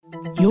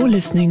You're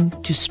listening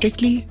to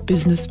Strictly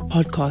Business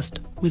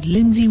Podcast with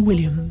Lindsay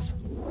Williams.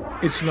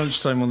 It's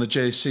lunchtime on the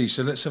JSE,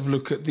 so let's have a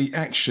look at the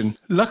action.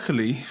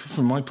 Luckily,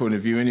 from my point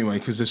of view anyway,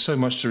 because there's so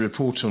much to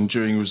report on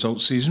during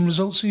results season.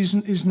 Results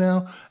season is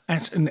now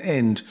at an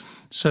end.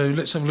 So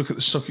let's have a look at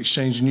the Stock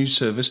Exchange News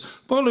Service.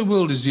 Barlow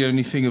World is the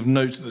only thing of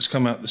note that's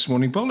come out this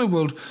morning. Barlow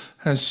World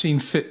has seen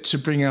fit to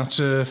bring out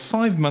a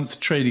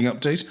 5-month trading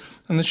update,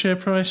 and the share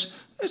price,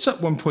 it's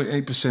up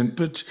 1.8%,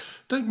 but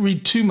don't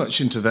read too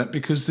much into that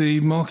because the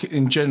market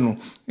in general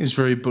is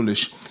very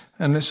bullish.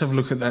 And let's have a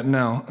look at that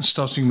now,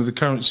 starting with the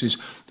currencies.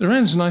 The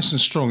rand's nice and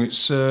strong.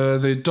 It's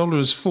the dollar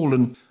has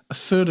fallen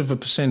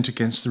 1/3%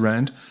 against the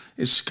rand.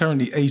 It's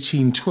currently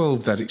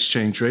 18.12, that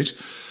exchange rate.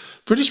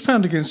 British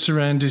pound against the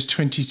rand is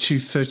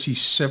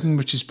 22.37,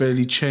 which is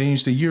barely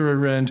changed. The euro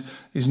rand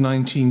is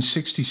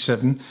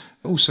 19.67,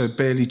 also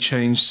barely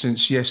changed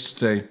since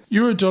yesterday.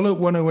 Euro dollar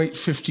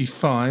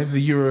 108.55.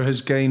 The euro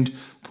has gained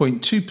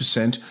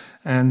 0.2%,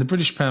 and the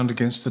British pound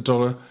against the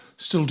dollar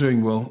still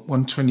doing well,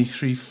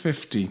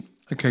 123.50.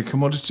 Okay,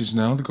 commodities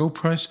now. The gold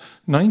price,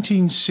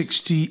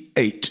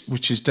 1968,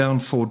 which is down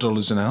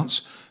 $4 an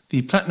ounce.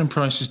 The platinum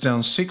price is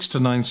down 6 to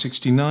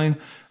 969,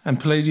 and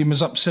palladium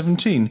is up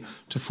 17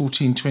 to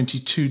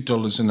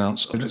 $14.22 an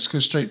ounce. So let's go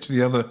straight to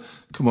the other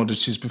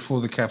commodities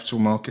before the capital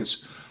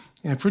markets.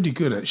 Yeah, pretty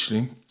good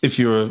actually. If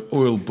you're an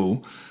oil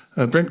bull,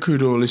 Brent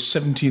crude oil is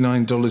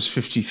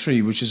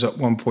 $79.53, which is up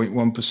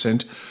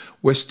 1.1%.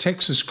 West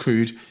Texas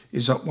crude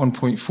is up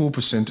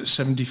 1.4% at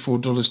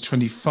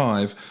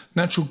 $74.25.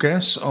 Natural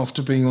gas,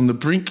 after being on the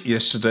brink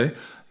yesterday,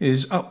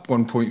 is up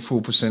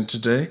 1.4%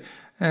 today.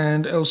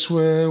 And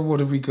elsewhere, what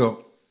have we got?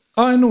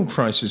 Iron ore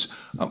prices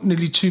up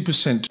nearly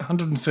 2%,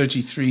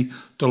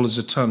 $133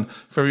 a tonne.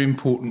 Very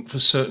important for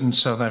certain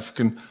South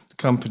African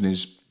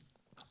companies.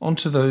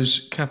 Onto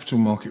those capital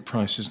market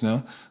prices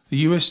now. The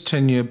US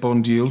 10-year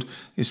bond yield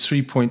is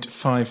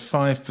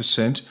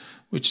 3.55%,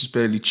 which is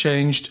barely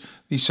changed.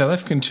 The South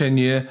African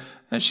 10-year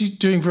actually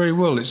doing very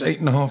well. It's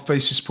 8.5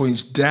 basis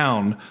points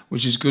down,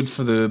 which is good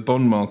for the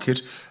bond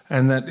market,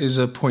 and that is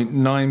a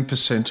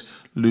 0.9%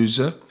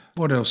 loser.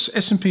 What else?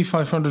 S&P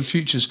 500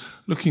 futures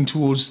looking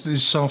towards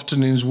this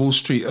afternoon's Wall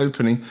Street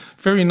opening.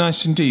 Very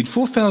nice indeed.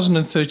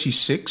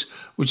 4,036,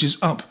 which is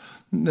up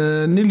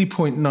nearly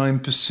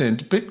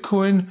 0.9%.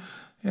 Bitcoin,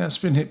 yeah, it's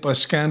been hit by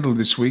scandal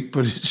this week,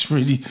 but it's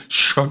really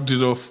shrugged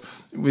it off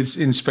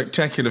in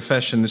spectacular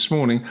fashion this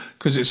morning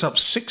because it's up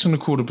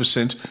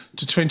 6.25%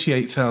 to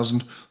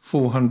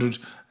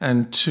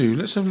 28,402.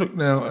 Let's have a look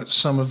now at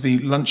some of the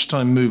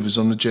lunchtime movers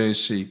on the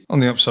JSE. On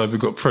the upside, we've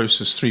got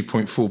Prosus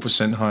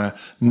 3.4% higher,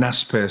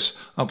 Naspers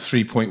up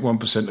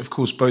 3.1%. Of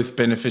course, both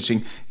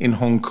benefiting in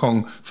Hong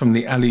Kong from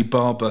the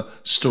Alibaba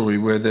story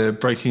where they're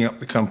breaking up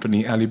the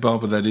company,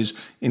 Alibaba that is,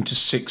 into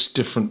 6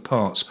 different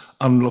parts,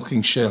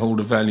 unlocking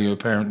shareholder value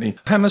apparently.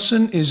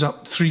 Hammerson is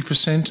up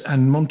 3%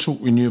 and Montauk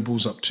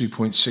Renewables up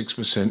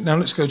 2.6%. Now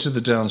let's go to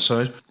the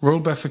downside. Royal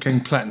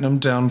Bafokeng Platinum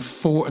down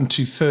 4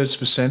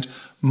 2/3%.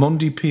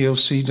 Mondi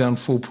PLC down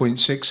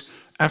 4.6%.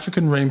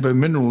 African Rainbow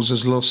Minerals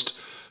has lost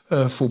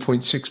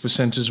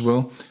 4.6% as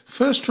well.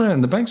 First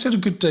Rand, the banks had a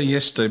good day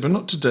yesterday, but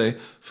not today.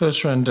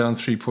 First Rand down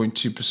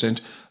 3.2%,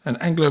 and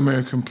Anglo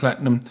American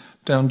Platinum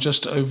down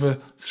just over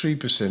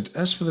 3%.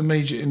 As for the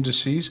major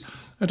indices,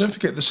 don't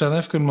forget the South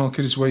African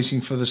market is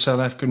waiting for the South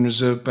African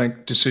Reserve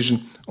Bank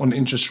decision on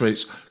interest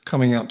rates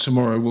coming out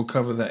tomorrow. We'll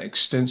cover that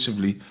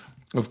extensively,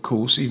 of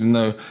course, even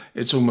though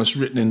it's almost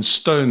written in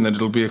stone that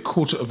it'll be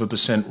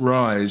 0.25%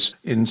 rise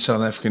in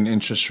South African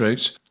interest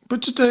rates.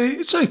 But today,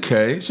 it's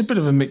okay. It's a bit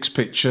of a mixed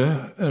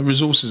picture.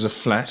 Resources are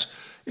flat.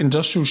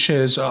 Industrial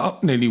shares are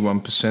up nearly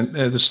 1%.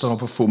 They're the star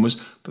performers,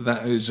 but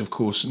that is, of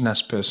course,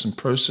 Naspers and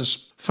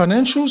Prosus.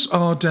 Financials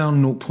are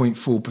down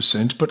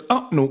 0.4%, but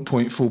up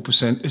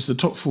 0.4% is the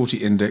top 40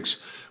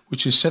 index,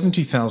 which is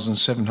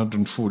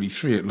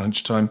 70,743 at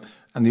lunchtime,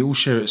 and the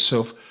all-share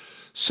itself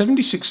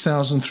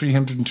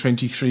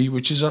 76,323,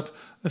 which is up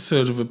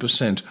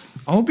 1/3%.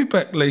 I'll be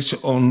back later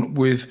on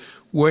with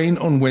Wayne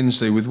on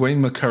Wednesday, with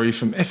Wayne McCurry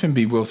from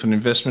FNB Wealth and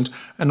Investment,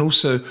 and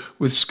also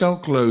with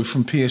Skulk Lowe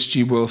from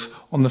PSG Wealth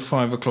on the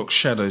 5 o'clock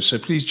shadow. So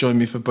please join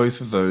me for both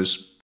of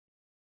those.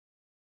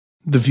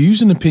 The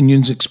views and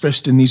opinions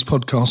expressed in these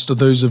podcasts are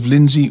those of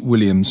Lindsay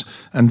Williams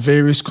and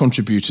various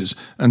contributors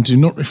and do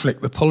not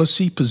reflect the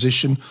policy,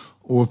 position,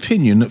 or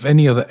opinion of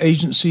any other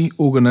agency,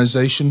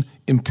 organisation,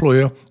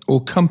 employer,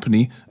 or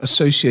company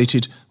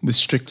associated with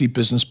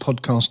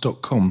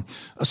strictlybusinesspodcast.com.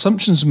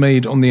 Assumptions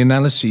made on the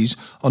analyses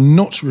are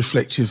not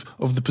reflective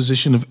of the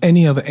position of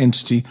any other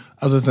entity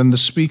other than the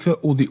speaker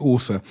or the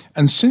author.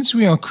 And since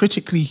we are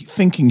critically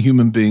thinking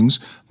human beings,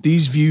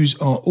 these views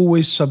are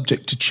always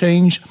subject to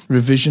change,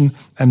 revision,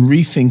 and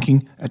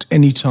rethinking at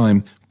any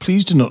time.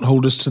 Please do not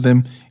hold us to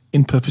them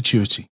in perpetuity.